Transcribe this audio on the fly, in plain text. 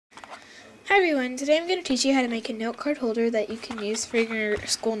Hi everyone, today I'm going to teach you how to make a note card holder that you can use for your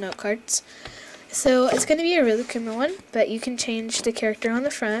school note cards. So it's going to be a Rilakkuma one, but you can change the character on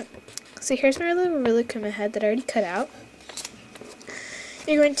the front. So here's my little Rilakkuma head that I already cut out.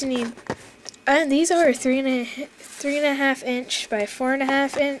 You're going to need, these are 3.5 inch by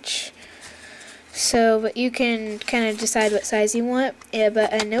 4.5 inch. So, but you can kind of decide what size you want,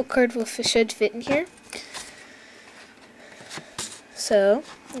 but a note card should fit in here. So,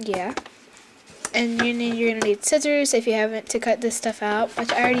 yeah. And you're going to need scissors if you haven't to cut this stuff out, which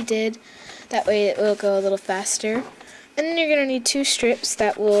I already did. That way it will go a little faster. And then you're going to need 2 strips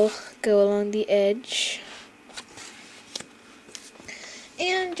that will go along the edge.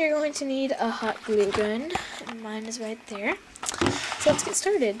 And you're going to need a hot glue gun. And mine is right there. So let's get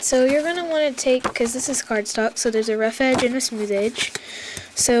started. So you're going to want to take, because this is cardstock, so there's a rough edge and a smooth edge.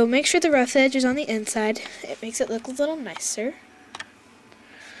 So make sure the rough edge is on the inside. It makes it look a little nicer.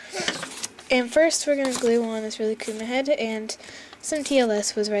 And first we're going to glue on this Rilakkuma head, and some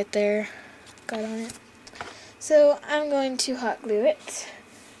TLS was right there, got on it. So I'm going to hot glue it.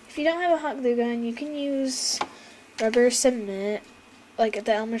 If you don't have a hot glue gun, you can use rubber cement, like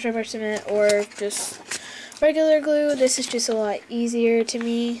the Elmer's rubber cement, or just regular glue. This is just a lot easier to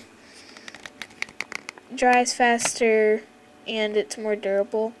me. Dries faster, and it's more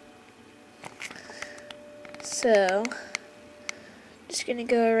durable. So just going to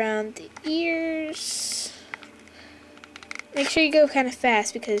go around the ears. Make sure you go kind of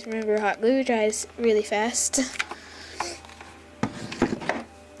fast because remember hot glue dries really fast.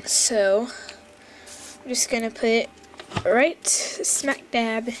 So I'm just going to put it right smack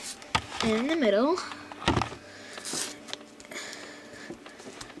dab in the middle.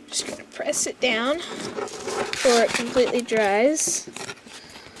 Just going to press it down before it completely dries.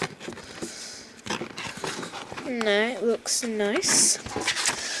 And that looks nice.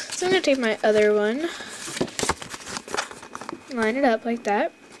 So I'm going to take my other one, line it up like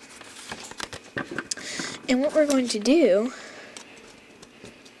that. And what we're going to do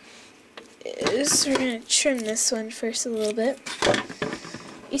is we're going to trim this one first a little bit.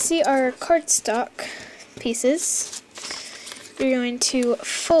 You see our cardstock pieces. You're going to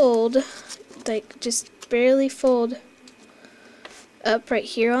fold, like just barely fold up right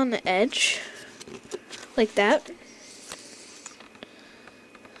here on the edge. Like that.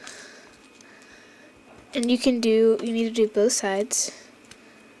 And you need to do both sides.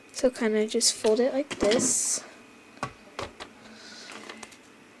 So kind of just fold it like this.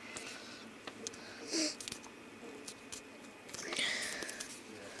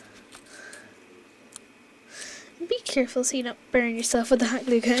 Be careful so you don't burn yourself with the hot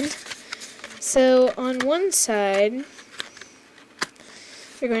glue gun. So on one side,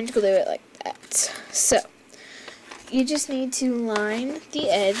 you're going to glue it like that. So you just need to line the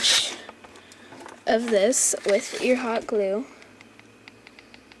edge of this with your hot glue.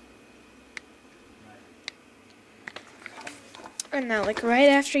 And now, like right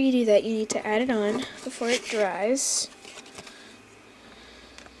after you do that, you need to add it on before it dries.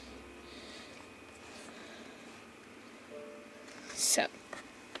 So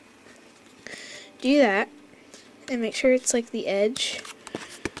do that and make sure it's like the edge.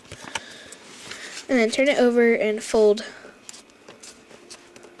 And then turn it over and fold.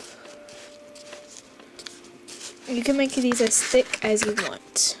 You can make these as thick as you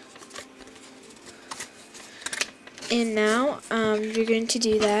want. And now you're going to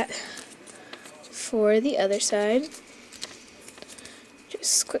do that for the other side.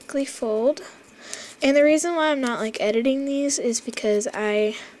 Just quickly fold. And the reason why I'm not like editing these is because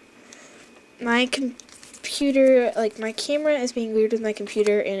my computer, like my camera is being weird with my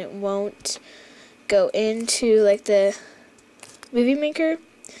computer and it won't go into like the movie maker.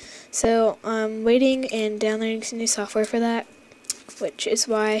 So I'm waiting and downloading some new software for that, which is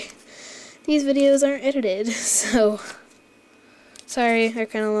why these videos aren't edited. So sorry, they're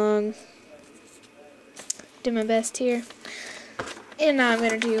kind of long. Do my best here. And now I'm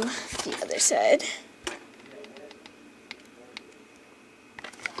going to do the other side.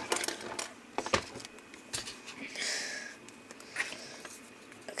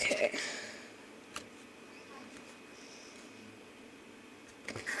 Okay.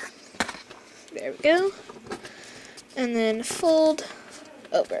 There we go. And then fold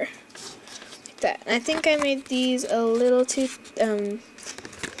over. Like that. I think I made these a little too thin.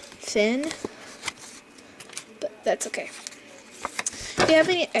 But that's okay. If you have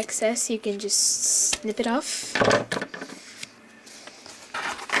any excess, you can just snip it off.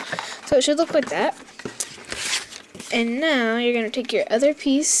 So it should look like that. And now you're going to take your other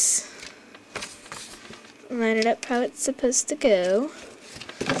piece, line it up how it's supposed to go,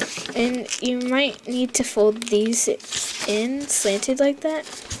 And you might need to fold these in slanted like that,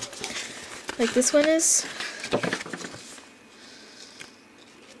 like this one is.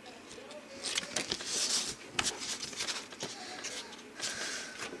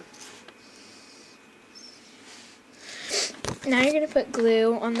 Now you're going to put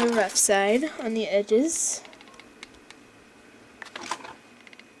glue on the rough side, on the edges.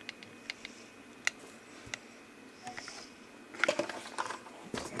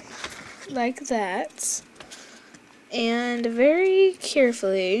 Like that. And very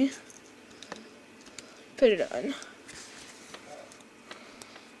carefully put it on.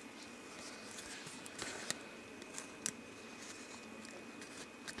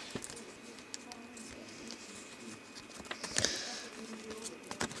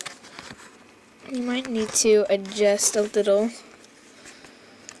 You might need to adjust a little.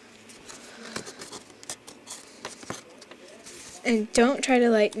 And don't try to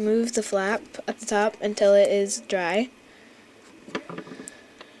like move the flap at the top until it is dry.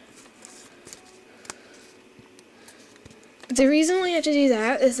 The reason why you have to do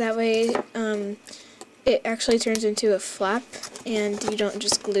that is that way it actually turns into a flap and you don't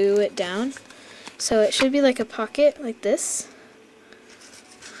just glue it down. So it should be like a pocket like this.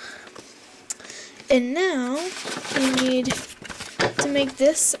 And now you need to make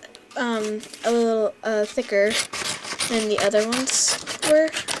this a little thicker than the other ones were.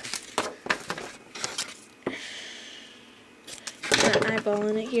 Put an eyeball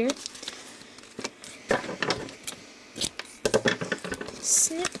in it here.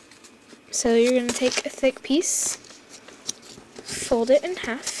 Snip. So you're going to take a thick piece, fold it in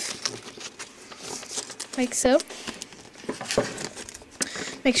half, like so.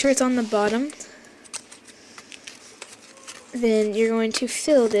 Make sure it's on the bottom. Then you're going to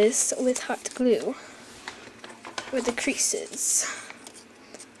fill this with hot glue for the creases.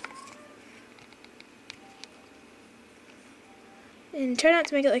 And try not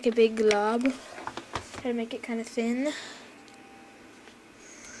to make it like a big glob. Try to make it kind of thin.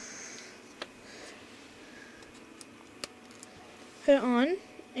 Put it on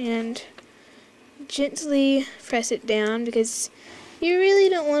and gently press it down because you really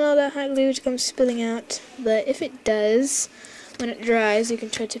don't want all that hot glue to come spilling out, but if it does, when it dries, you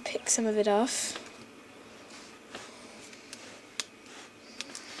can try to pick some of it off.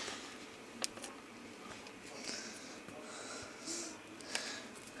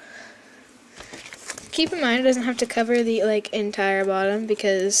 Keep in mind it doesn't have to cover the entire bottom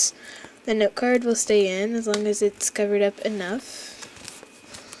because the note card will stay in as long as it's covered up enough.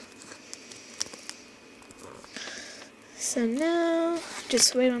 So now,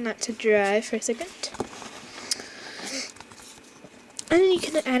 just wait on that to dry for a second. And then you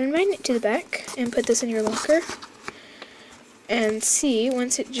can add a magnet to the back and put this in your locker. And see,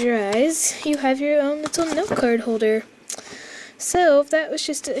 once it dries, you have your own little note card holder. So, that was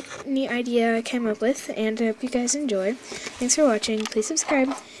just a neat idea I came up with, and I hope you guys enjoy. Thanks for watching, please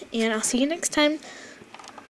subscribe, and I'll see you next time.